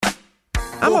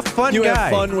I'm a fun you guy. You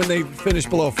have fun when they finish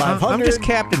below 500. I'm just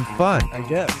Captain Fun. I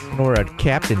guess. Or a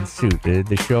captain suit,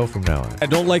 the show from now on. I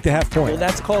don't like the half point. Well,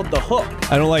 that's called the hook.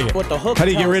 I don't like it. What the hook How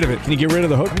do you get tells rid of it? Can you get rid of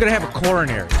the hook? I'm going to have a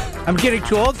coronary. I'm getting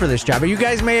too old for this job, but you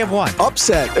guys may have won.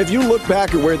 Upset. If you look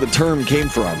back at where the term came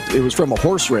from, it was from a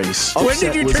horse race. When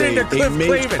did you turn into Cliff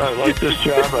Clavin? I like this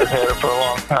job. I've had it for a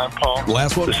long time, Paul.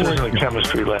 Last one This for isn't a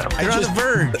chemistry lab. You're on the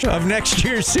verge of next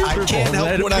year's Super Bowl. I can't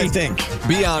help what I think.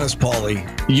 Be honest, Paulie.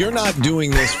 You're not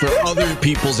doing this for other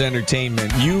people's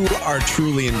entertainment. You are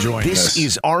truly enjoying this. This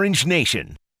is Orange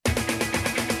Nation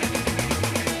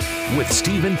with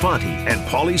Stephen Fonte and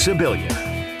Paulie Sibilia.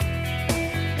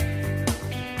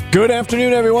 Good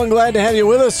afternoon, everyone. Glad to have you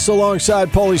with us. Alongside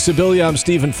Paulie Sibilia, I'm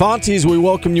Stephen Fontes. We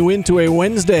welcome you into a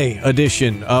Wednesday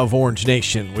edition of Orange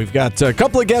Nation. We've got a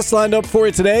couple of guests lined up for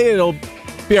you today. It'll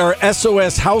be our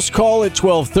SOS house call at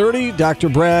 12:30. Dr.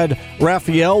 Brad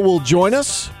Raphael will join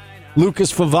us.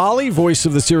 Lucas Favali, voice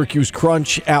of the Syracuse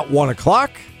Crunch, at 1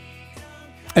 o'clock.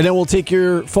 And then we'll take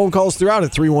your phone calls throughout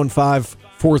at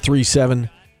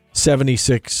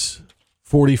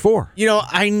 315-437-7644. You know,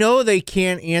 I know they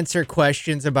can't answer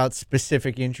questions about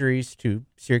specific injuries to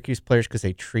Syracuse players because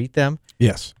they treat them.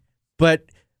 Yes. But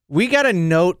we got a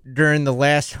note during the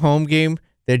last home game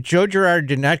that Joe Girard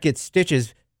did not get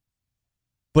stitches,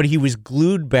 but he was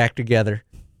glued back together.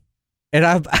 And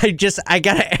I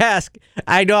got to ask,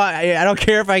 I don't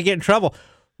care if I get in trouble.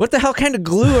 What the hell kind of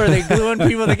glue are they gluing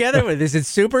people together with? Is it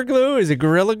super glue? Is it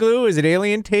Gorilla Glue? Is it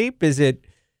alien tape? Is it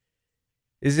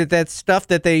that stuff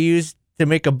that they use to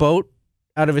make a boat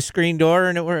out of a screen door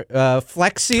and it were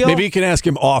Flex Seal? Maybe you can ask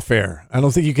him off air. I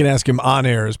don't think you can ask him on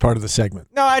air as part of the segment.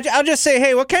 No, I'll just say,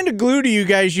 hey, what kind of glue do you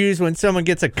guys use when someone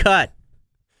gets a cut?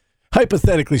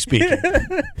 Hypothetically speaking,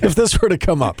 if this were to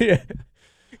come up. Yeah.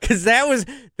 Because that was,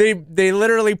 they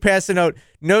literally passed a note,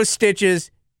 no stitches,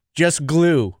 just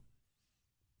glue.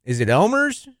 Is it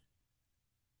Elmer's?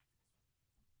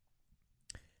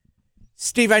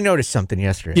 Steve, I noticed something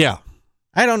yesterday. Yeah.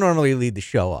 I don't normally lead the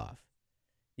show off.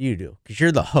 You do, because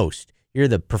you're the host. You're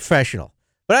the professional.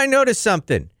 But I noticed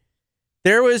something.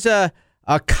 There was a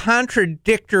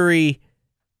contradictory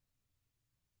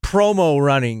promo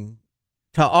running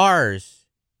to ours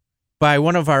by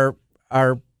one of our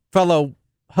fellow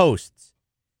hosts.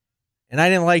 And I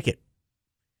didn't like it.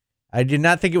 I did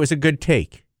not think it was a good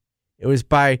take. It was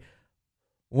by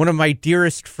one of my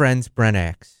dearest friends, Brent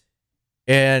Axe.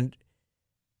 And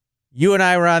you and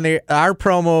I were on our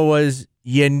promo was,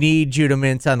 you need Judah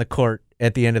Mintz on the court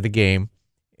at the end of the game.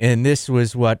 And this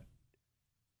was what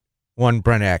one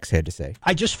Brent Axe had to say.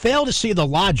 I just fail to see the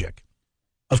logic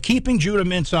of keeping Judah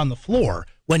Mintz on the floor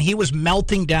when he was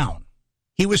melting down.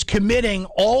 He was committing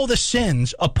all the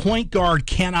sins a point guard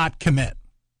cannot commit.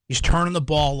 He's turning the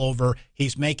ball over.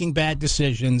 He's making bad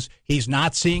decisions. He's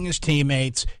not seeing his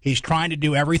teammates. He's trying to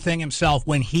do everything himself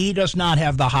when he does not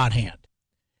have the hot hand.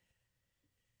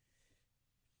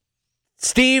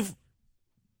 Steve,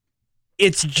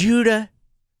 it's Judah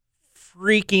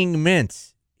freaking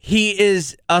Mintz. He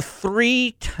is a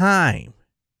 3-time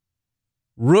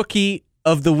Rookie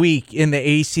of the Week in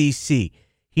the ACC.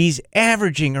 He's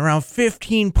averaging around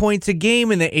 15 points a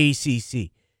game in the ACC.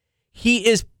 He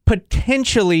is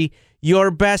potentially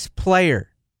your best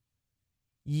player.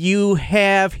 You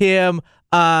have him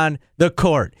on the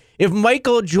court. If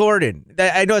Michael Jordan,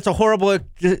 I know it's a horrible,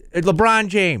 LeBron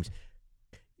James,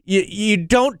 you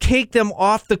don't take them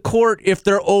off the court if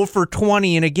they're 0 for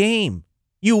 20 in a game.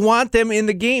 You want them in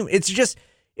the game.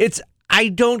 I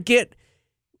don't get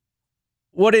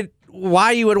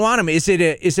why you would want them. Is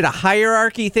it a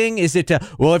hierarchy thing? Is it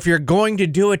if you're going to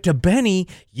do it to Benny,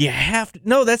 you have to.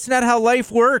 No, that's not how life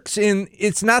works.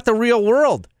 It's not the real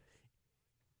world.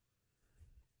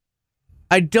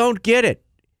 I don't get it.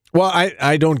 Well,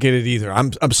 I don't get it either.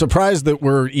 I'm surprised that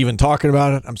we're even talking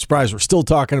about it. I'm surprised we're still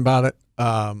talking about it.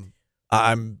 I'm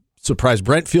surprised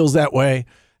Brent feels that way,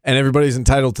 and everybody's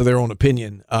entitled to their own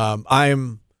opinion.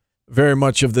 I'm very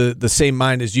much of the same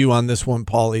mind as you on this one,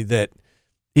 Paulie, that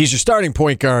he's your starting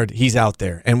point guard. He's out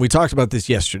there, and we talked about this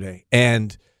yesterday,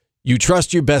 and you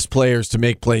trust your best players to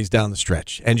make plays down the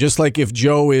stretch. And just like if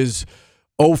Joe is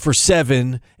 0 for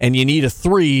 7 and you need a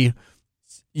 3,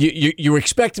 you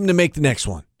expect him to make the next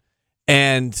one.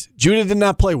 And Judah did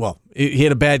not play well. He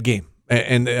had a bad game.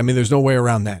 And I mean, there's no way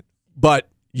around that. But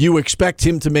you expect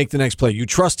him to make the next play. You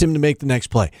trust him to make the next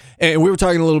play. And we were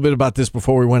talking a little bit about this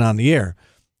before we went on the air.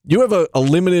 You have a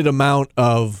limited amount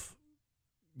of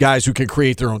guys who can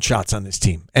create their own shots on this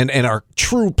team and are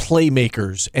true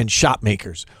playmakers and shot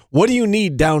makers. What do you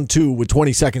need down 2 with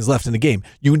 20 seconds left in the game?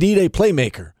 You need a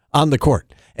playmaker on the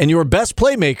court. And your best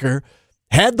playmaker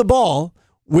had the ball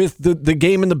with the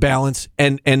game in the balance,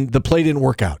 and the play didn't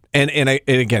work out. And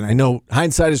again, I know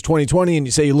hindsight is 20/20, and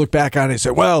you say you look back on it and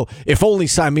say, well, if only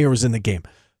Symir was in the game.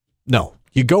 No,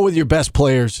 you go with your best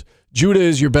players. Judah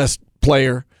is your best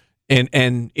player, and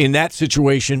in that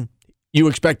situation, you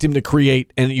expect him to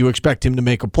create and you expect him to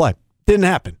make a play. Didn't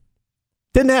happen.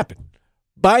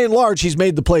 By and large, he's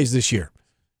made the plays this year.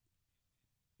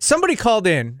 Somebody called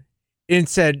in and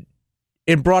said,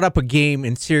 and brought up a game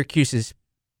in Syracuse's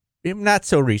not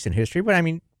so recent history, but I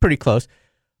mean pretty close.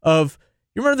 You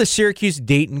remember the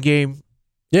Syracuse-Dayton game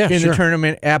in the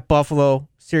tournament at Buffalo?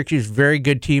 Syracuse, very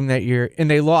good team that year, and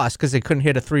they lost because they couldn't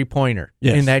hit a three-pointer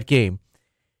in that game.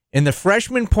 And the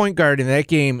freshman point guard in that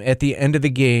game, at the end of the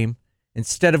game,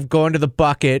 instead of going to the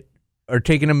bucket or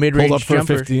taking a mid-range pulled up for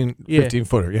jumper, a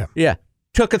 15-footer, yeah,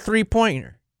 took a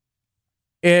three-pointer.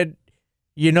 And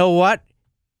you know what?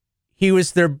 He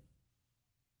was their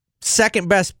second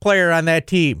best player on that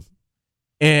team,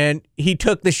 and he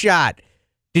took the shot.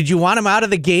 Did you want him out of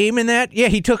the game in that? Yeah,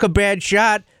 he took a bad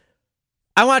shot.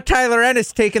 I want Tyler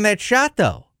Ennis taking that shot,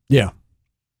 though. Yeah.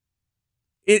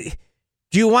 Do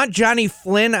you want Johnny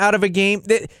Flynn out of a game?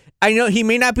 I know he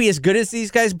may not be as good as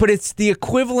these guys, but it's the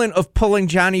equivalent of pulling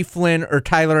Johnny Flynn or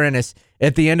Tyler Ennis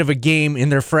at the end of a game in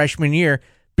their freshman year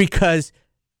because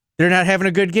they're not having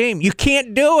a good game. You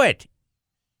can't do it.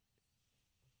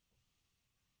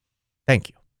 Thank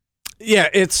you. Yeah,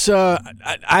 it's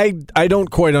I don't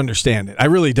quite understand it. I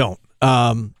really don't.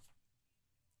 And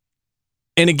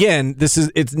again,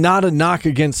 it's not a knock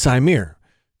against Symir.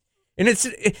 And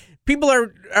people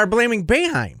are blaming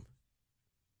Boeheim.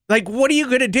 Like, what are you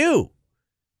going to do?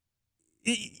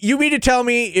 You mean to tell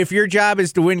me if your job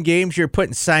is to win games, you're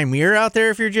putting Symir out there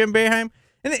if you're Jim Boeheim?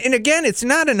 And again, it's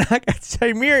not a knock at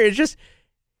Symir.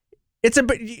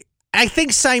 I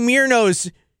think Symir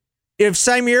knows if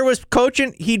Symir was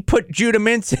coaching, he'd put Judah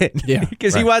Mintz in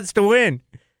because he wants to win.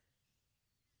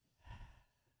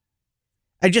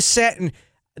 I just sat and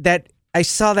I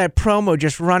saw that promo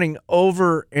just running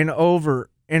over and over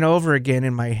and over again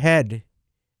in my head.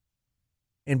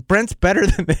 And Brent's better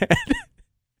than that.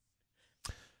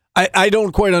 I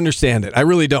don't quite understand it. I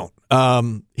really don't.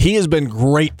 He has been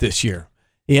great this year.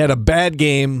 He had a bad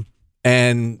game,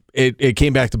 and it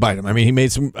came back to bite him. I mean, he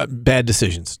made some bad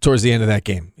decisions towards the end of that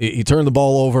game. He turned the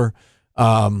ball over.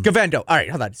 Gavendo. All right,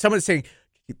 hold on. Someone's saying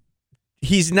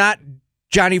he's not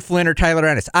Johnny Flynn or Tyler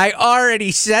Ennis. I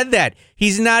already said that.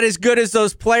 He's not as good as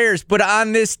those players, but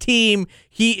on this team,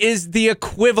 he is the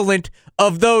equivalent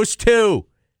of those two.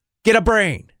 Get a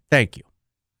brain. Thank you.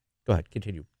 Go ahead.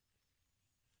 Continue.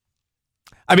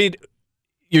 I mean,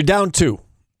 you're down 2.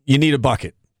 You need a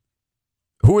bucket.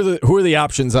 Who are the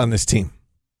options on this team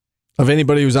of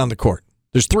anybody who's on the court?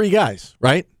 There's 3 guys,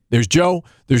 right? There's Joe,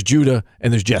 there's Judah,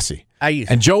 and there's Jesse.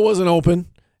 And Joe wasn't open.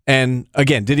 And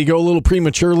again, did he go a little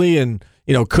prematurely? And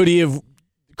could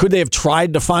they have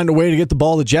tried to find a way to get the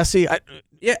ball to Jesse?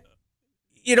 Yeah.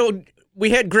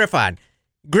 We had Griff on.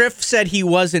 Griff said he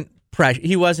wasn't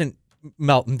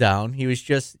melting down.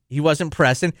 He wasn't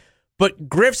pressing. But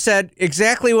Griff said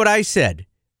exactly what I said.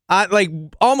 Like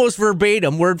almost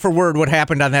verbatim, word for word, what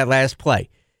happened on that last play.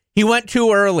 He went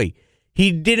too early.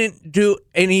 He didn't do,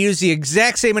 and he used the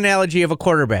exact same analogy of a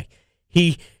quarterback.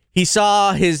 He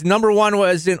saw his number one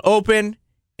wasn't open,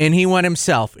 and he went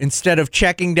himself instead of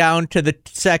checking down to the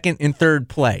second and third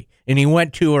play, and he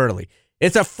went too early.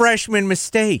 It's a freshman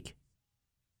mistake.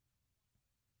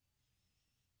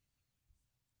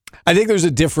 I think there's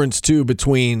a difference, too,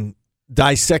 between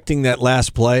dissecting that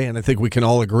last play, and I think we can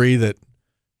all agree that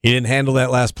he didn't handle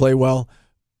that last play well.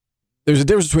 There's a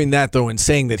difference between that, though, and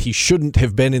saying that he shouldn't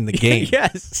have been in the game.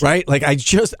 Yes. Right? Like,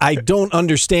 I don't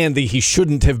understand that he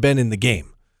shouldn't have been in the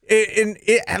game.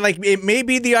 It may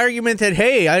be the argument that,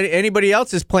 hey, anybody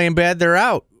else is playing bad, they're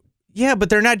out. Yeah, but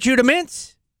they're not Judah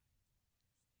Mintz.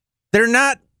 They're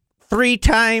not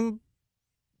 3-time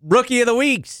Rookie of the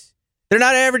Weeks. They're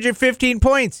not averaging 15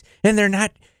 points. And they're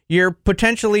not your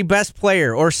potentially best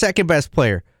player or second best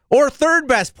player or third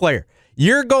best player.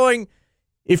 You're going,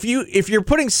 if you're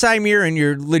putting Symir and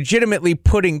you're legitimately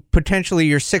putting potentially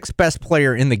your 6th best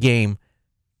player in the game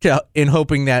in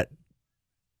hoping that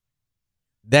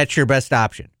that's your best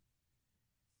option.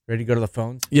 Ready to go to the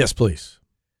phones? Yes, please.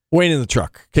 Wayne in the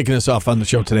truck, kicking us off on the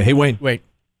show today. Hey, Wayne. Wait.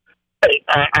 Hey,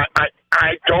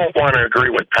 I don't want to agree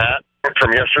with Pat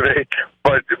from yesterday,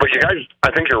 but you guys,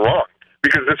 I think you're wrong.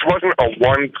 Because this wasn't a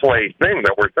one-play thing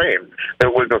that we're saying.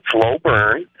 It was a slow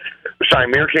burn.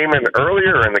 Symir came in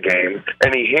earlier in the game,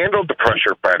 and he handled the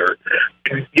pressure better.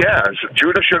 Yes,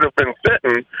 Judah should have been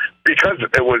sitting because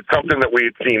it was something that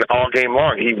we had seen all game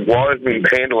long. He wasn't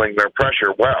handling their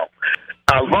pressure well.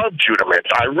 I love Judah Mintz.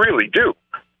 I really do.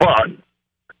 But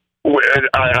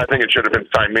I think it should have been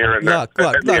Symir. And Look.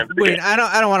 Wait, I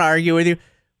don't want to argue with you.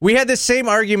 We had the same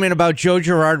argument about Joe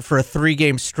Girard for a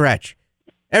 3-game stretch.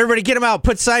 Everybody get him out.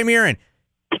 Put Symir in.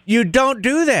 You don't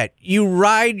do that. You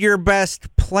ride your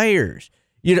best players.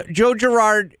 Joe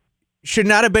Girard should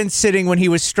not have been sitting when he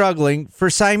was struggling for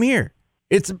Symir.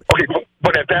 Okay,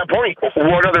 but at that point,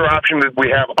 what other option did we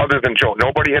have other than Joe?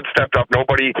 Nobody had stepped up.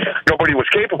 Nobody was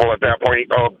capable at that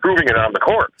point of proving it on the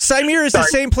court. Symir is the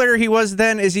same player he was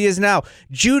then as he is now.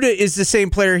 Judah is the same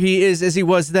player he is as he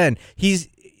was then.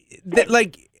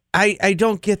 I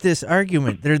don't get this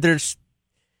argument. There's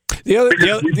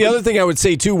the other thing I would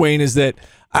say too, Wayne, is that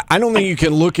I don't think you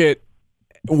can look at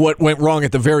what went wrong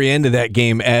at the very end of that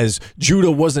game as Judah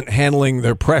wasn't handling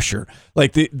their pressure.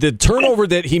 Like the turnover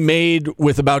that he made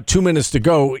with about 2 minutes to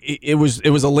go, it was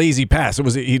a lazy pass. It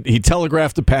was he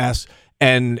telegraphed the pass,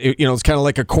 and it's kind of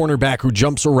like a cornerback who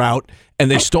jumps a route, and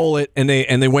they stole it and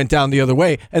they went down the other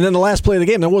way. And then the last play of the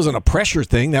game, that wasn't a pressure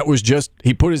thing. That was just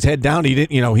he put his head down. He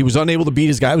didn't, he was unable to beat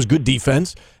his guy. It was good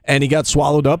defense, and he got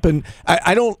swallowed up. And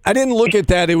I didn't look at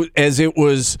that as it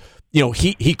was.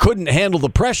 He couldn't handle the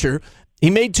pressure. He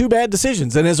made 2 bad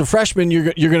decisions, and as a freshman,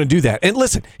 you're going to do that. And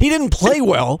listen, he didn't play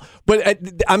well, but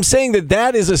I'm saying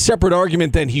that is a separate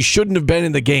argument than he shouldn't have been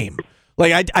in the game.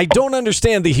 Like I don't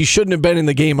understand the he shouldn't have been in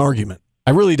the game argument.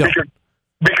 I really don't.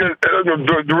 Because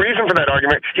the reason for that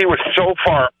argument, he was so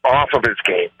far off of his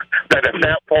game that at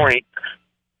that point,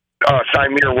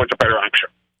 Symir was a better option.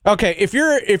 Okay, if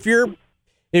you're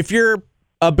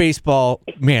a baseball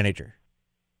manager,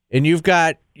 and you've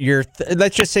got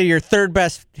let's just say your third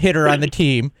best hitter on the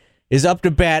team is up to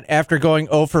bat after going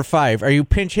 0 for 5. Are you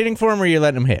pinch hitting for him, or are you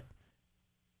letting him hit?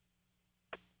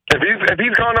 If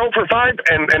he's gone 0 for 5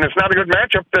 and it's not a good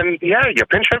matchup, then yeah, you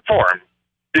pinch hit for him.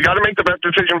 You got to make the best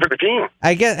decision for the team.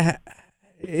 I get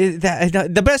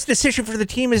that. The best decision for the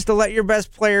team is to let your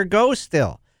best player go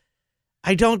still.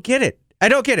 I don't get it.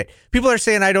 People are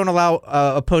saying I don't allow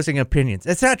opposing opinions.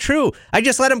 It's not true. I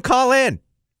just let them call in.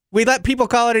 We let people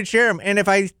call it and share them. And if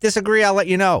I disagree, I'll let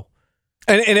you know.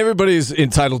 And everybody's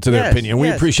entitled to their opinion. We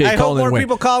appreciate calling in. I hope more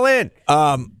people call in.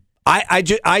 I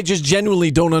just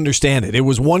genuinely don't understand it. It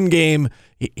was one game.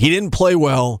 He didn't play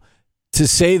well. To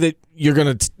say that you're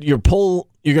gonna pull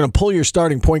your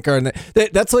starting point guard,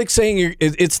 that's like saying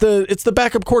it's the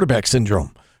backup quarterback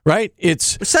syndrome, right?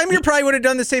 Symir probably would have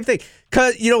done the same thing.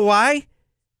 Cause you know why?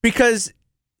 Because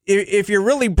if you're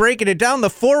really breaking it down, the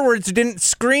forwards didn't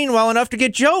screen well enough to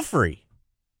get Joe free.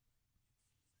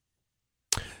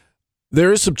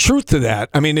 There is some truth to that.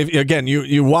 I mean,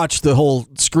 you watch the whole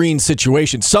screen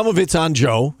situation. Some of it's on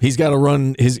Joe. He's got to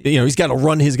run his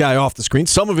guy off the screen.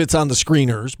 Some of it's on the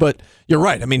screeners. But you're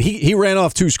right. I mean, he ran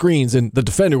off 2 screens, and the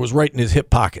defender was right in his hip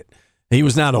pocket. He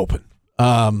was not open.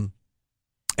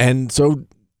 And so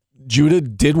Judah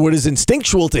did what is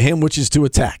instinctual to him, which is to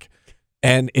attack,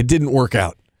 and it didn't work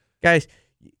out. Guys,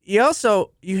 you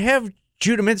have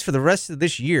Judah Mintz for the rest of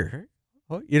this year.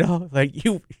 I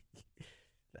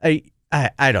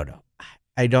don't know.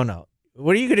 I don't know.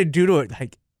 What are you going to do to it?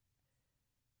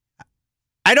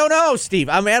 I don't know, Steve.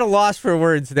 I'm at a loss for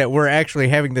words that we're actually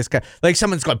having this like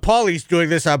someone's going, Paulie's doing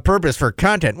this on purpose for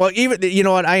content. Well, even, you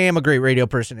know what? I am a great radio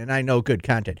person and I know good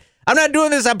content. I'm not doing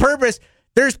this on purpose.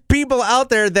 There's people out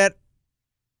there that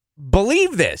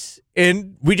believe this.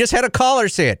 And we just had a caller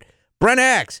say it. Brent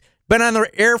Axe, been on the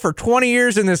air for 20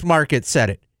 years in this market, said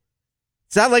it.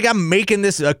 It's not like I'm making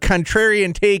this a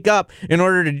contrarian take up in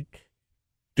order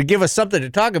to give us something to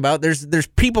talk about. There's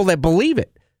people that believe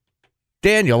it.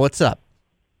 Daniel, what's up?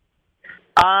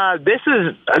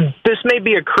 This may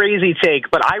be a crazy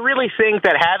take, but I really think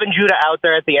that having Judah out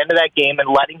there at the end of that game and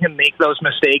letting him make those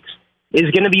mistakes is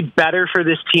going to be better for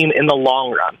this team in the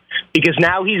long run, because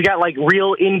now he's got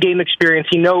real in-game experience.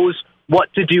 He knows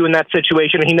what to do in that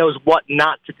situation, and he knows what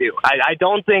not to do. I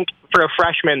don't think for a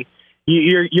freshman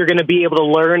you're going to be able to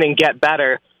learn and get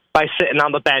better by sitting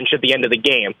on the bench at the end of the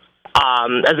game.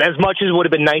 As much as it would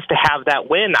have been nice to have that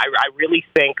win, I really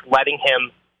think letting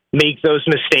him make those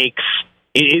mistakes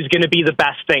is going to be the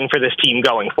best thing for this team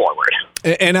going forward.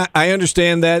 And I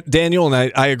understand that, Daniel,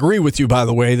 and I agree with you, by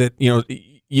the way, that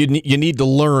you need to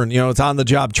learn. It's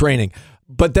on-the-job training.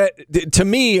 But that, to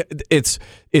me, it's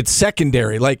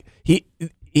secondary. He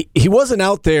wasn't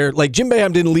out there, Jim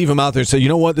Boeheim didn't leave him out there and say, you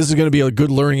know what, this is going to be a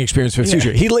good learning experience for the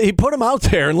future. He put him out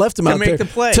there and left him out there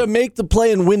to make the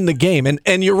play and win the game.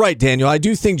 And you're right, Daniel. I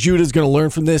do think Judah's going to learn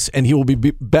from this, and he will be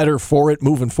better for it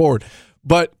moving forward.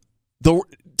 But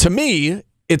to me,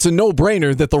 it's a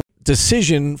no-brainer that the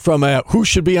decision from a who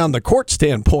should be on the court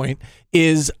standpoint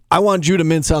is I want Judah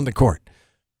Mintz on the court.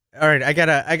 All right, I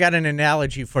got an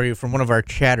analogy for you from one of our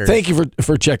chatters. Thank you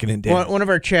for checking in, Dan. One of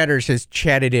our chatters has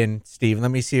chatted in, Steve. Let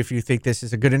me see if you think this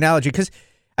is a good analogy, because,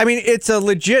 I mean, it's a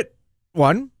legit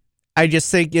one. I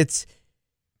just think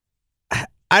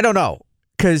I don't know,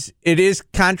 because it is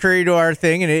contrary to our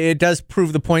thing, and it does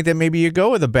prove the point that maybe you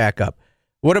go with a backup.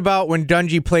 What about when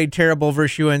Dungy played terrible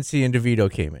versus UNC and DeVito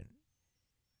came in?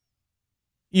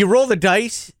 You roll the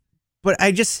dice, but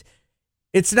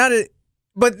it's not a...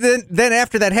 But then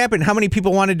after that happened, how many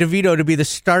people wanted DeVito to be the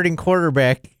starting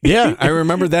quarterback? Yeah, I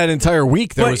remember that entire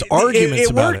week. There was arguments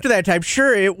about it. It worked that time.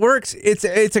 Sure, it works.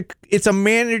 It's a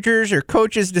manager's or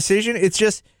coach's decision. It's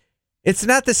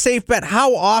not the safe bet.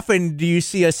 How often do you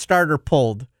see a starter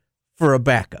pulled for a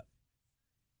backup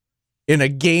in a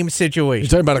game situation? You're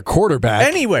talking about a quarterback.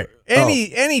 Anywhere,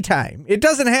 any time. It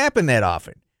doesn't happen that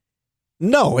often.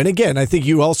 No, and again, I think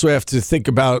you also have to think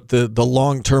about the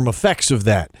long-term effects of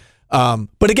that.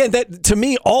 But again, that to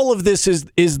me, all of this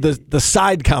is the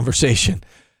side conversation.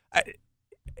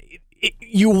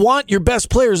 You want your best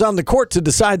players on the court to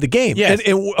decide the game, yes.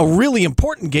 and a really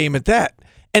important game at that.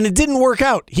 And it didn't work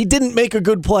out. He didn't make a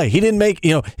good play. He didn't make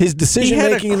his decision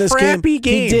making in this game. He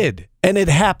did, and it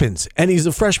happens. And he's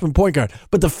a freshman point guard.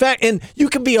 But the fact, and you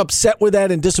can be upset with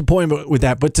that and disappointed with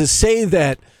that, but to say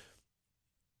that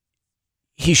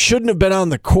he shouldn't have been on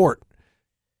the court,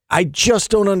 I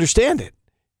just don't understand it.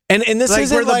 And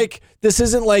this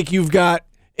isn't like you've got,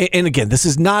 and again, this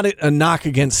is not a knock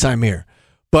against Symir,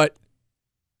 but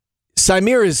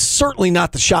Symir is certainly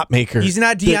not the shot maker. He's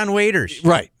not Deion Waiters.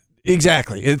 Right,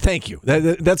 exactly. And thank you.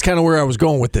 That's kind of where I was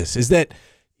going with this, is that,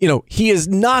 he is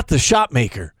not the shot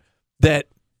maker that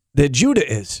Judah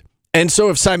is. And so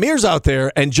if Symir's out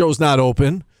there and Joe's not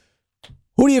open,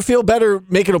 who do you feel better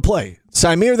making a play?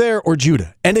 Symir there or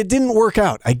Judah? And it didn't work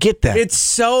out. I get that. It's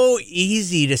so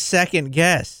easy to second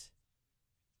guess.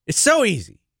 It's so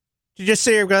easy to just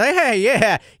sit here and go, hey,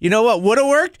 yeah, you know what would have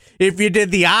worked? If you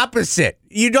did the opposite.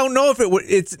 You don't know if it would.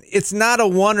 It's not a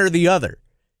one or the other.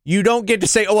 You don't get to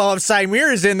say, oh, well, if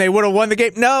Symir is in, they would have won the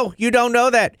game. No, you don't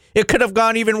know that. It could have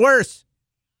gone even worse.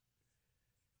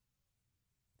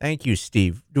 Thank you,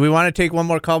 Steve. Do we want to take one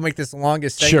more call, make this the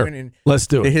longest segment in Let's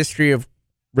do the it. history of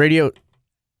radio?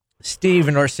 Steve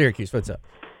in North Syracuse, what's up?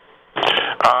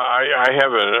 I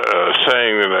have a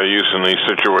saying that I use in these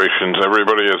situations.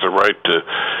 Everybody has a right to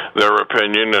their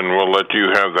opinion, and we'll let you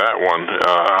have that one.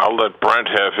 I'll let Brent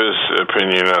have his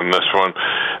opinion on this one.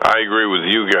 I agree with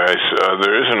you guys.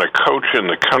 There isn't a coach in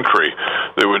the country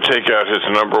that would take out his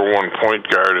number one point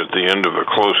guard at the end of a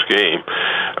close game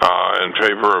in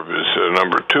favor of his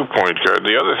number 2 point guard.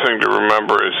 The other thing to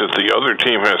remember is that the other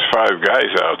team has 5 guys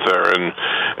out there, and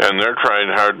they're trying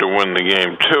hard to win the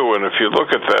game too. And if you look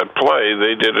at that play,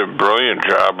 they did a brilliant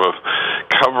job of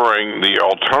covering the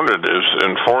alternatives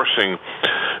and forcing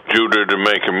Judah to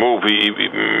make a move.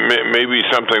 Maybe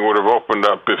something would have opened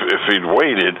up if he'd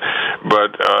waited,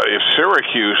 but if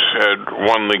Syracuse had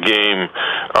won the game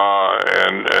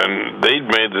and they'd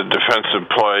made the defensive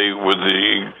play with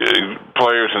the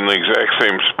players in the exact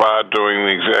same spot doing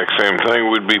the exact same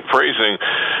thing, we'd be praising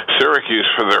Syracuse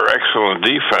for their excellent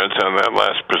defense on that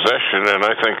last possession. And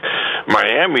I think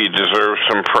Miami deserves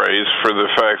some praise for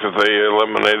the fact that they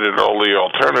eliminated all the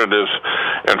alternatives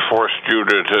and forced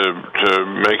Judah to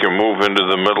make a move into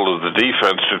the middle of the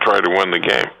defense to try to win the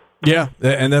game. Yeah,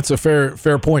 and that's a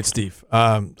fair point, Steve.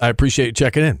 I appreciate you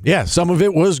checking in. Yeah, some of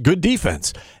it was good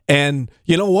defense. And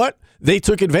you know what? They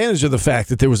took advantage of the fact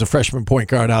that there was a freshman point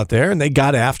guard out there, and they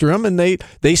got after him, and they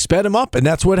sped him up, and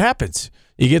that's what happens.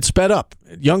 You get sped up.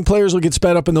 Young players will get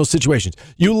sped up in those situations.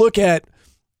 You look at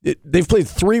 – they've played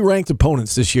 3 ranked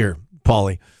opponents this year,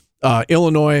 Paulie.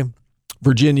 Illinois,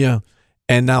 Virginia,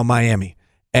 and now Miami.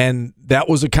 And that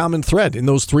was a common thread in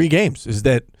those 3 games, is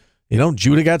that,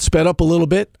 Judah got sped up a little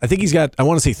bit. I think he's got,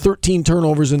 13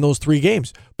 turnovers in those 3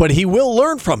 games. But he will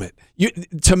learn from it.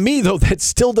 To me, though, that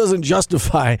still doesn't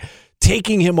justify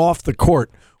taking him off the court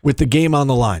with the game on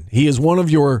the line. He is one of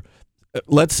your,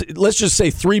 let's just say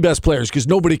 3 best players, because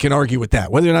nobody can argue with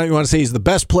that. Whether or not you want to say he's the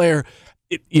best player,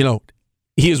 he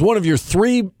is one of your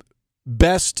 3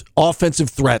 best offensive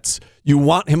threats. You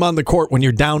want him on the court when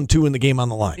you're down 2 in the game on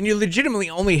the line. And you legitimately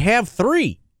only have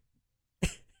 3.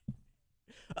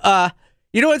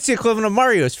 You know what's the equivalent of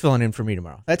Mario's filling in for me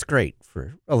tomorrow? That's great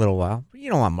for a little while. But you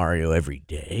don't want Mario every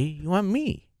day. You want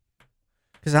me.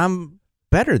 Because I'm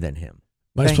better than him.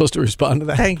 Am I supposed to respond to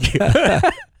that? Thank you.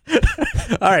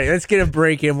 All right, let's get a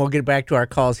break in. We'll get back to our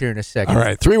calls here in a second. All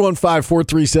right,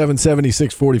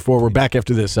 315-437-7644. We're back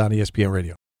after this on ESPN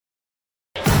Radio.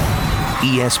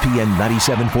 ESPN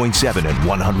 97.7 and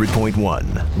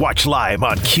 100.1. Watch live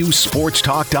on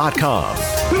QSportsTalk.com.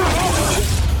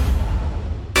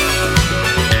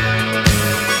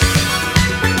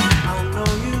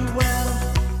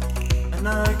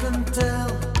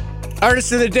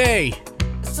 Artist of the day,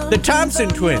 the Thompson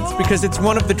twins, because it's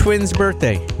one of the twins'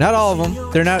 birthday. Not all of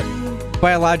them. They're not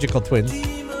biological twins.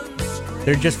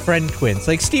 They're just friend twins.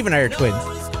 Like Steve and I are twins.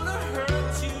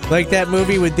 Like that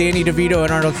movie with Danny DeVito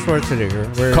and Arnold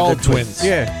Schwarzenegger. Where Called Twins.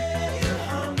 Yeah.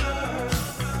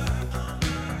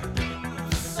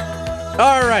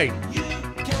 All right.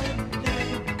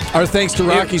 Our thanks to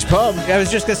Rocky's Pub. I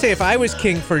was just going to say, if I was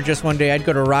king for just one day, I'd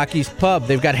go to Rocky's Pub.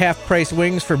 They've got half-price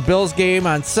wings for Bills game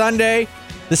on Sunday.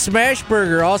 The Smash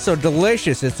Burger, also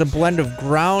delicious. It's a blend of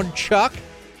ground chuck,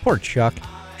 poor Chuck,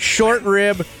 short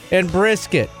rib, and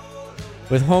brisket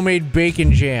with homemade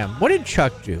bacon jam. What did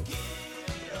Chuck do?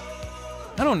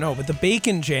 I don't know, but the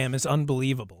bacon jam is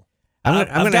unbelievable. I'm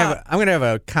gonna have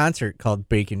a concert called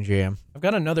Bacon Jam. I've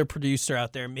got another producer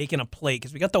out there making a plate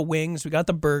because we got the wings, we got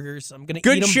the burgers. I'm gonna eat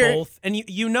them both, and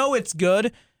you know it's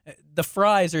good. The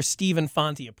fries are Stephen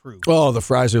Fonte approved. Oh, the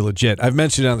fries are legit. I've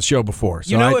mentioned it on the show before.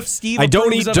 So if Steve I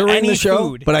don't eat during the show,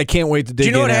 food, but I can't wait to dig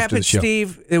in after the show. Do you know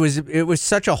what happened, Steve? It was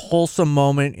such a wholesome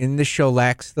moment, and this show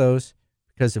lacks those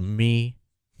because of me.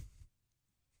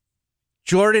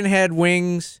 Jordan had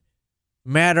wings.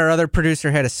 Matt, our other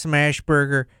producer, had a smash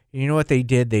burger. You know what they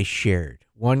did? They shared.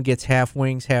 One gets half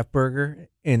wings, half burger,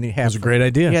 and half. That was a great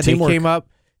idea. Yeah, Teamwork.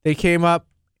 They came up,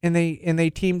 and they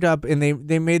teamed up, and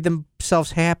they made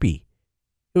themselves happy.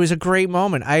 It was a great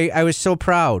moment. I was so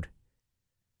proud.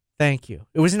 Thank you.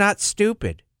 It was not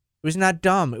stupid. It was not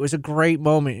dumb. It was a great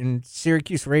moment in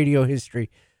Syracuse radio history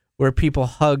where people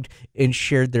hugged and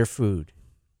shared their food.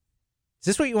 Is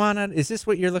this what you want? Is this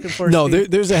what you're looking for? No, Steve?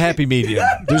 there's a happy medium.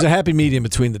 There's a happy medium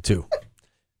between the two.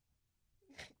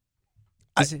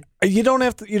 You don't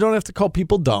have to call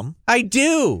people dumb. I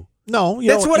do. No,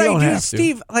 that's what I do, to.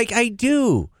 Steve. Like I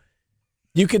do.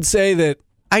 You could say that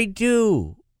I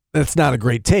do. That's not a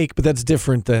great take, but that's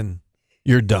different than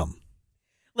you're dumb.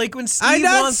 Like when Steve I'm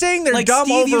not saying they're dumb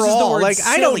Steve overall. Like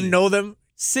I don't know them.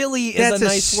 Silly is a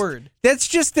nice word. That's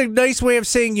just a nice way of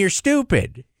saying you're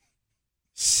stupid.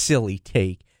 Silly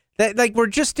take. That we're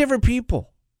just different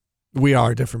people. We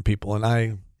are different people, and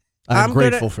I'm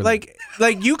grateful for that.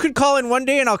 Like you could call in one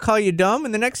day and I'll call you dumb,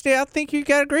 and the next day I'll think you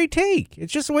got a great take.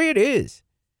 It's just the way it is.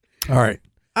 All right.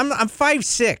 I'm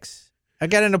 5'6". I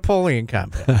got a Napoleon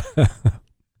complex.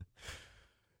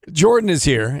 Jordan is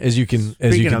here, as you can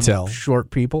tell. Short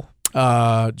people.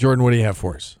 Jordan, what do you have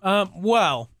for us?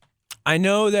 Well, I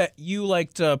know that you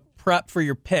like to prep for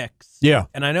your picks. Yeah.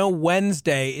 And I know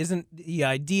Wednesday isn't the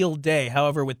ideal day.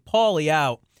 However, with Paulie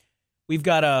out, we've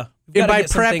got to And by get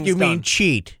some prep, things you done. mean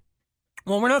cheat.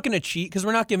 Well, we're not going to cheat because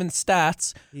we're not giving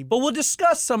stats, but we'll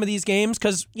discuss some of these games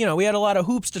because, we had a lot of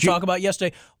hoops to talk about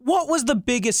yesterday. What was the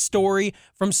biggest story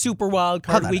from Super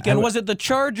Wildcard Weekend? Was it the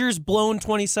Chargers' blown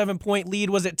 27-point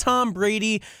lead? Was it Tom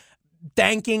Brady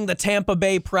thanking the Tampa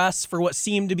Bay press for what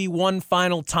seemed to be one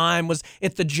final time? Was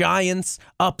it the Giants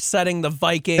upsetting the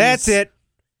Vikings? That's it.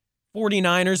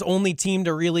 49ers, only team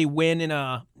to really win in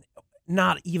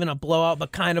not even a blowout,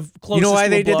 but kind of close. You know why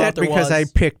they did that? Because Because I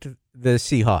picked the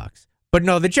Seahawks. But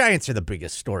no, the Giants are the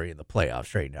biggest story in the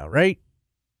playoffs right now, right?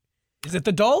 Is it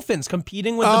the Dolphins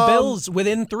competing with the Bills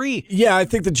within 3? Yeah, I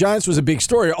think the Giants was a big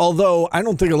story, although I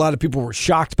don't think a lot of people were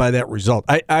shocked by that result.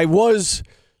 I was,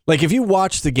 like, if you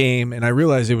watched the game, and I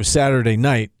realized it was Saturday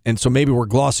night, and so maybe we're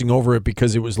glossing over it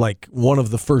because it was like one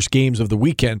of the first games of the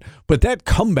weekend, but that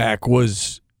comeback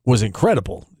was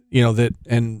incredible.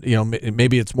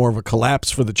 Maybe it's more of a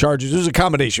collapse for the Chargers. It was a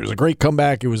combination. It was a great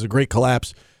comeback. It was a great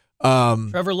collapse.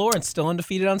 Trevor Lawrence still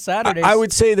undefeated on Saturdays. I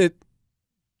would say that,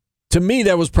 to me,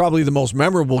 that was probably the most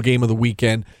memorable game of the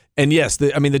weekend. And yes,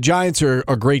 the Giants are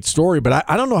a great story, but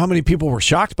I don't know how many people were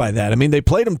shocked by that. I mean, they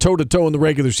played them toe-to-toe in the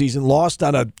regular season, lost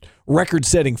on a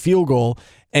record-setting field goal,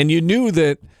 and you knew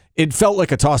that it felt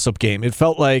like a toss-up game. It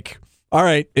felt like, all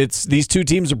right, these two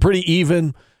teams are pretty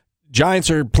even. Giants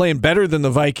are playing better than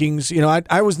the Vikings.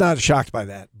 I was not shocked by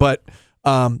that. But,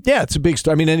 it's a big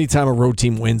story. I mean, anytime a road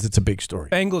team wins, it's a big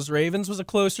story. Bengals-Ravens was a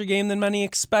closer game than many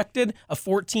expected. A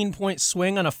 14-point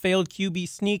swing on a failed QB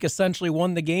sneak essentially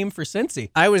won the game for Cincy.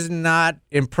 I was not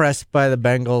impressed by the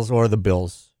Bengals or the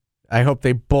Bills. I hope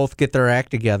they both get their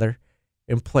act together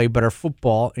and play better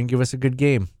football and give us a good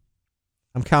game.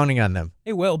 I'm counting on them.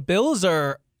 Hey, well, Bills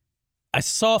are... I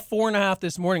saw 4.5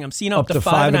 this morning. I'm seeing up to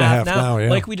 5.5 now.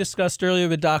 Yeah. Like we discussed earlier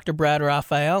with Dr. Brad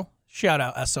Raphael. Shout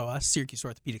out SOS, Syracuse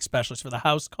Orthopedic Specialist, for the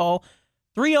house call.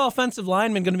 3 offensive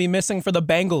linemen going to be missing for the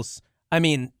Bengals. I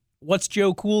mean, what's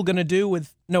Joe Cool going to do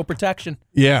with no protection?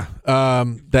 Yeah,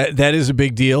 that is a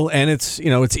big deal, and it's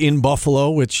in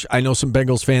Buffalo, which I know some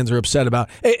Bengals fans are upset about.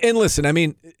 And listen, I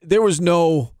mean, there was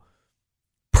no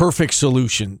perfect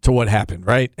solution to what happened,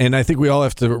 right? And I think we all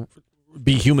have to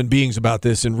be human beings about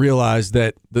this and realize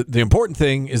that the important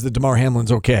thing is that Damar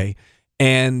Hamlin's okay.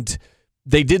 And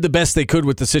they did the best they could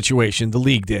with the situation. The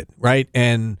league did, right?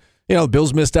 And, the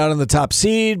Bills missed out on the top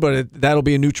seed, but that'll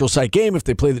be a neutral site game if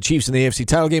they play the Chiefs in the AFC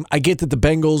title game. I get that the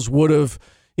Bengals would have,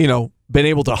 been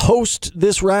able to host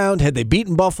this round had they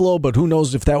beaten Buffalo, but who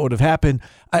knows if that would have happened.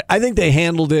 I think they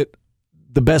handled it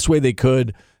the best way they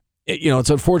could. It's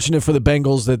unfortunate for the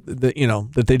Bengals that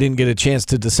they didn't get a chance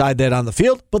to decide that on the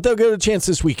field, but they'll get a chance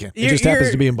this weekend. It just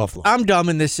happens to be in Buffalo. I'm dumb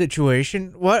in this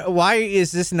situation. Why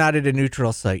is this not at a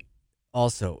neutral site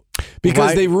also?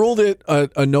 Because they ruled it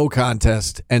a no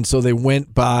contest, and so they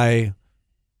went by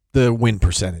the win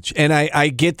percentage. And I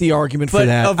get the argument for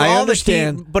that. I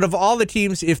understand. But of all the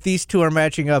teams, if these two are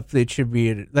matching up, it should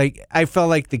be I felt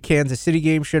like the Kansas City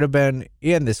game should have been,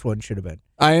 and this one should have been.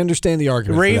 I understand the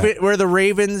argument for that. Where the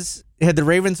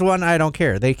Ravens won, I don't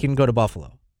care. They can go to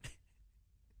Buffalo.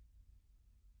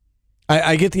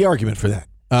 I get the argument for that.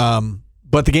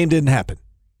 But the game didn't happen.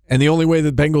 And the only way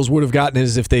the Bengals would have gotten it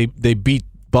is if they beat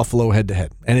Buffalo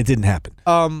head-to-head, and it didn't happen.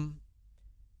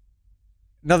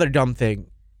 Another dumb thing.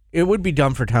 It would be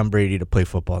dumb for Tom Brady to play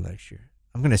football next year.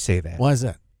 I'm going to say that. Why is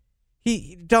that?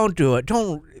 Don't do it.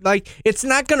 It's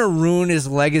not going to ruin his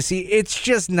legacy. It's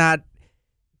just not.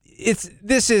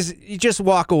 You just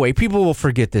walk away. People will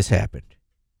forget this happened.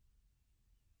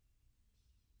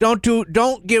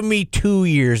 Don't give me 2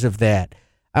 years of that.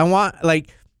 I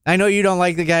know you don't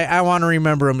like the guy. I want to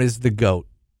remember him as the GOAT.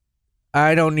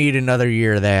 I don't need another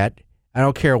year of that. I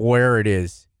don't care where it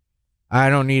is. I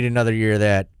don't need another year of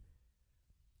that.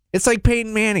 It's like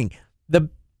Peyton Manning.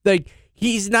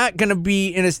 He's not going to be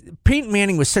in a. Peyton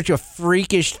Manning was such a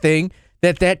freakish thing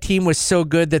that team was so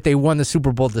good that they won the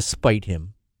Super Bowl despite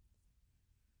him.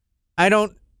 I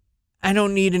don't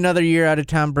need another year out of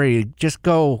Tom Brady. Just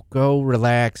go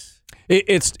relax.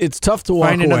 It's tough to walk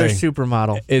away. Find another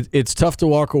supermodel. It's tough to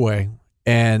walk away,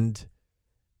 and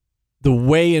the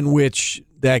way in which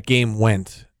that game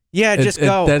went. Yeah, just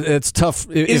go. It's tough.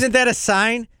 Isn't that a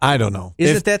sign? I don't know.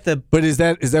 Isn't that the? But is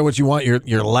that what you want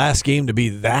your last game to be?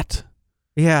 That?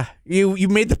 Yeah, you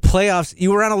made the playoffs.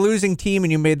 You were on a losing team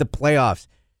and you made the playoffs.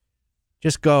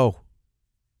 Just go.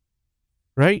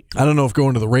 Right? I don't know if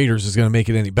going to the Raiders is going to make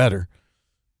it any better.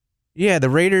 Yeah, the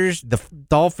Raiders, the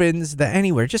Dolphins, the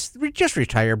anywhere. Just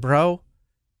retire, bro.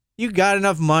 You got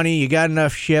enough money. You got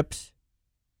enough ships.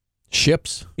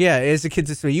 Ships? Yeah, as the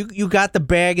kids say, you got the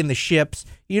bag and the ships.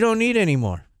 You don't need any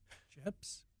more.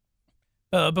 Ships.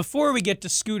 Before we get to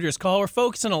Scooter's call, we're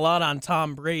focusing a lot on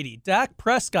Tom Brady. Dak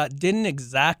Prescott didn't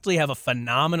exactly have a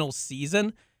phenomenal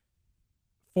season.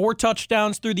 4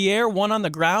 touchdowns through the air, 1 on the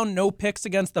ground, no picks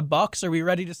against the Bucs. Are we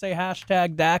ready to say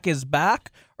 #Dak is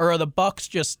back, or are the Bucs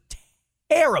just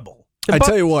terrible?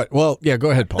 Tell you what. Well, yeah, go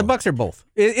ahead, Paul. The Bucs are both.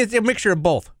 It's a mixture of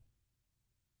both.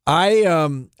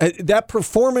 That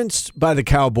performance by the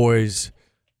Cowboys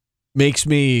makes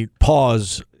me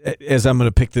pause as I'm going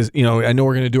to pick this. I know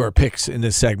we're going to do our picks in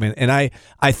this segment, and I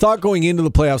thought going into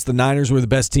the playoffs the Niners were the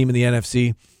best team in the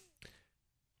NFC.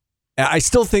 I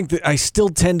still tend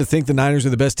to think the Niners are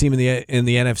the best team in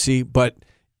the NFC. But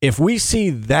if we see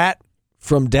that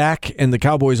from Dak and the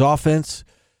Cowboys offense,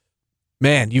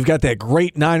 man, you've got that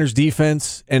great Niners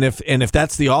defense, and if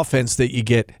that's the offense that you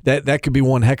get, that could be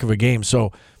one heck of a game.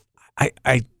 So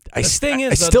I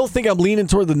still think I'm leaning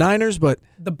toward the Niners, but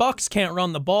the Bucs can't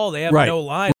run the ball. They have no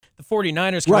line. The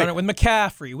 49ers can run it with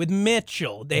McCaffrey, with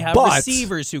Mitchell. They have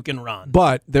receivers who can run.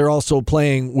 But they're also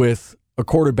playing with a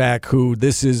quarterback who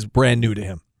this is brand new to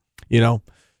him,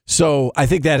 So I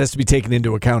think that has to be taken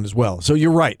into account as well. So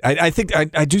you're right. I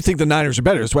do think the Niners are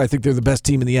better. That's why I think they're the best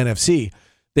team in the NFC.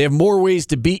 They have more ways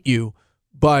to beat you,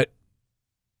 but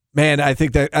man, I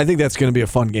think that's going to be a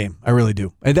fun game. I really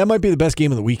do. And that might be the best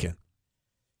game of the weekend.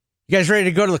 You guys ready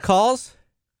to go to the calls?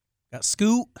 Got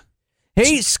Scoot.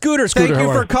 Hey, Scooter, thank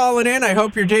you for calling in. I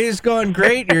hope your day is going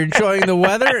great. You're enjoying the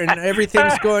weather and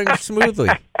everything's going smoothly.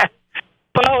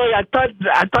 Paulie, I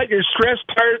thought your stress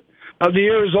part of the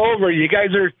year is over. You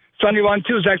guys are Sunday 1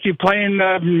 2 is actually playing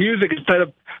music instead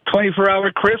of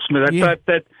 24-hour Christmas. I thought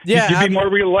that you'd be more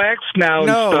relaxed now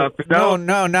and stuff.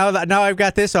 No. Now I've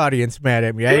got this audience mad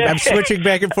at me. I'm switching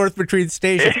back and forth between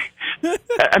stations.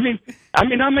 I mean, how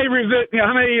many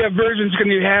versions can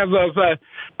you have of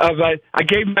I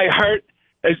gave my heart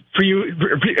for you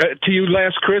to you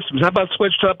last Christmas? How about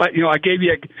switched up? I gave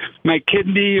you my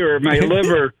kidney or my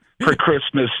liver for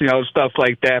Christmas, stuff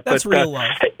like that. That's real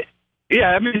life.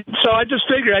 Yeah, so I just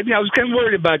figured, I was kind of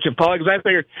worried about you, Paul, because I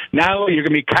figured now you're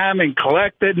going to be calm and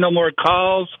collected, no more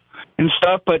calls and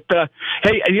stuff. But,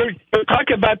 hey, you're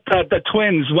talking about the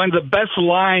Twins, one of the best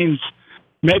lines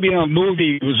maybe in a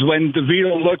movie was when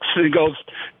DeVito looks and he goes,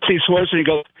 see Schwarzenegger, and he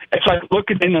goes, it's like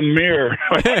looking in the mirror.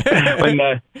 When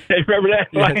remember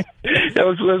that line? That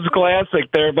was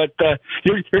classic there. But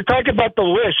you're talking about the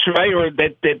Wish, right? Or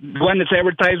that one that's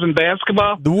advertised in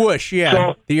basketball? The Whoosh, yeah.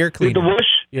 So, the ear cleaner. The Whoosh?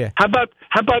 Yeah. How about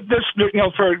this,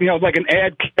 for like an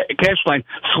ad cash line?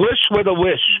 Swish with a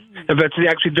wish. If it's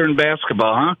actually during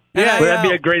basketball, huh? Yeah. Would that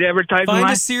be a great advertising Find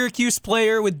line? a Syracuse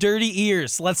player with dirty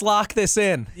ears. Let's lock this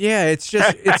in. Yeah, it's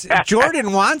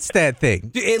Jordan wants that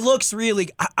thing. Dude, it looks really.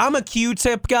 I'm a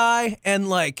Q-tip guy, and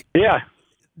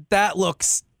that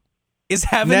is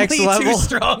heavenly Next level. too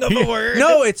strong of a word.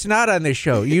 No, it's not on this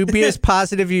show. You be as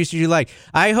positive as you like.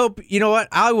 I hope you know what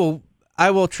I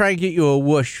will try and get you a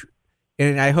whoosh.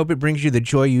 And I hope it brings you the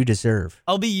joy you deserve.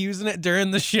 I'll be using it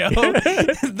during the show.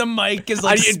 The mic is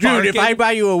like sparking. Dude, if I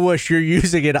buy you a whoosh, you're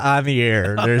using it on the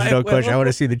air. There's no question. I want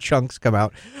to see the chunks come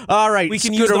out. All right, we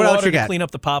can Scooter, use the what else water you to got? clean up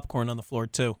the popcorn on the floor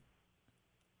too.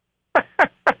 You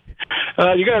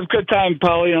got a good time,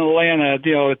 Paulie, in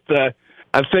Atlanta.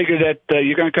 I figured that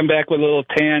you're going to come back with a little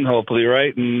tan, hopefully,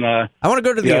 right? And I want to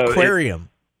go to the aquarium.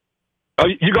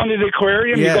 You going to the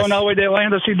aquarium? Yes. You going all the way to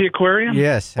Atlanta to see the aquarium?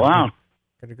 Yes. Wow.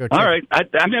 Gotta go check. All right.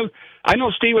 I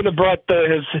know Steve would have brought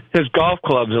his golf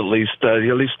clubs at least. At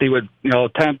least he would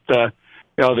attempt to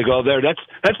go there.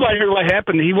 That's why I heard what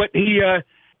happened. He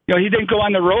didn't go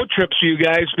on the road trips for you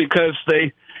guys because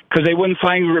they wouldn't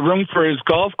find room for his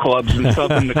golf clubs and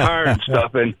stuff in the car and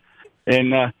stuff. And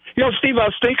Steve, I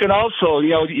was thinking also,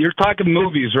 you're talking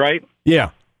movies, right?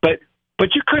 Yeah. But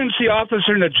you couldn't see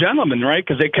Officer and a Gentleman, right?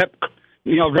 Because they kept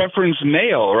reference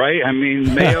Mayo, right? I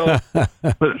mean, Mayo,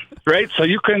 right? So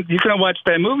you couldn't watch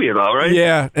that movie at all, right?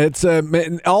 Yeah, it's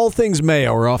all things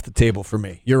Mayo are off the table for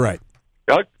me. You're right.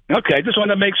 Okay, I just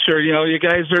want to make sure you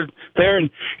guys are there. And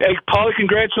hey, Paulie,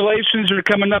 congratulations! You're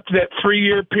coming up to that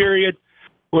 3-year period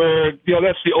where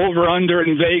that's the over/under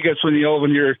in Vegas when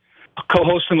you're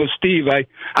co-hosting with Steve.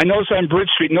 I noticed on Bridge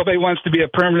Street nobody wants to be a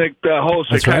permanent host.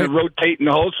 That's They're kind right. of rotating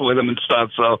the host with them and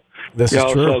stuff. So This is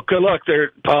true. So good luck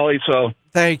there, Paulie. So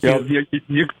thank you.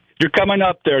 You're coming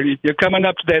up there. You're coming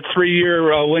up to that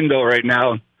 3-year window right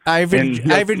now. I've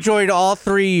enjoyed all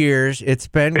 3 years. It's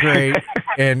been great,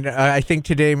 and I think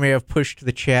today may have pushed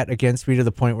the chat against me to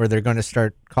the point where they're going to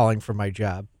start calling for my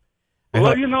job. You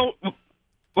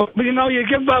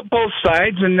give up both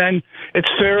sides, and then it's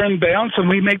fair and balanced, and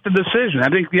we make the decision. I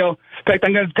think, in fact,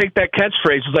 I'm going to take that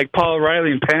catchphrase. It's like Paul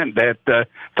O'Reilly and Pat, that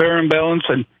fair and balanced,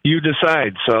 and you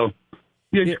decide. So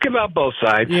you give out both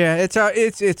sides. Yeah,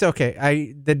 it's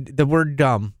okay. The word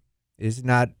dumb is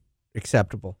not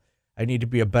acceptable. I need to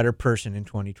be a better person in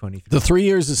 2023. The 3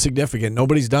 years is significant.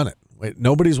 Nobody's done it.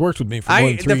 Nobody's worked with me for more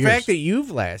than 3 years. The fact that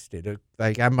you've lasted,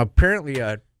 I'm apparently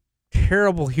a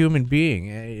terrible human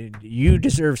being. You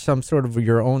deserve some sort of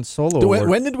your own solo award.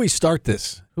 When did we start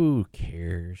this? Who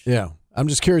cares? Yeah. I'm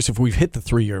just curious if we've hit the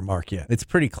 3-year mark yet. It's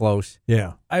pretty close.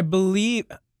 Yeah. I believe.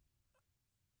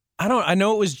 I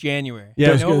know it was January. Yeah,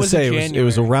 I was going to say it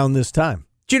was around this time.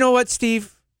 Do you know what,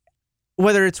 Steve?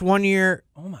 Whether it's 1 year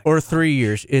or 3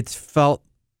 years, it's felt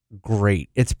great.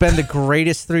 It's been the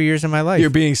greatest 3 years of my life. You're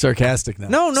being sarcastic now.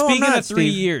 No, Speaking I'm not, of 3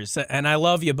 Steve. years, and I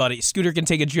love you, buddy. Scooter can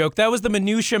take a joke. That was the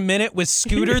Minutia Minute with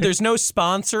Scooter. There's no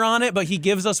sponsor on it, but he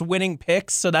gives us winning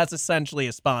picks, so that's essentially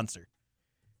a sponsor.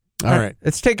 All right.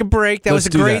 Let's take a break. That was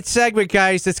a great segment,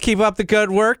 guys. Let's keep up the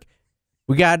good work.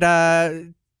 We got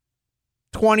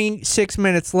 26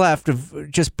 minutes left of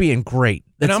just being great.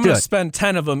 And I'm going to spend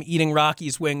 10 of them eating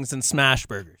Rocky's wings and smash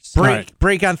burgers.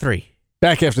 Break on 3.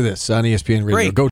 Back after this on ESPN Radio. Break. Go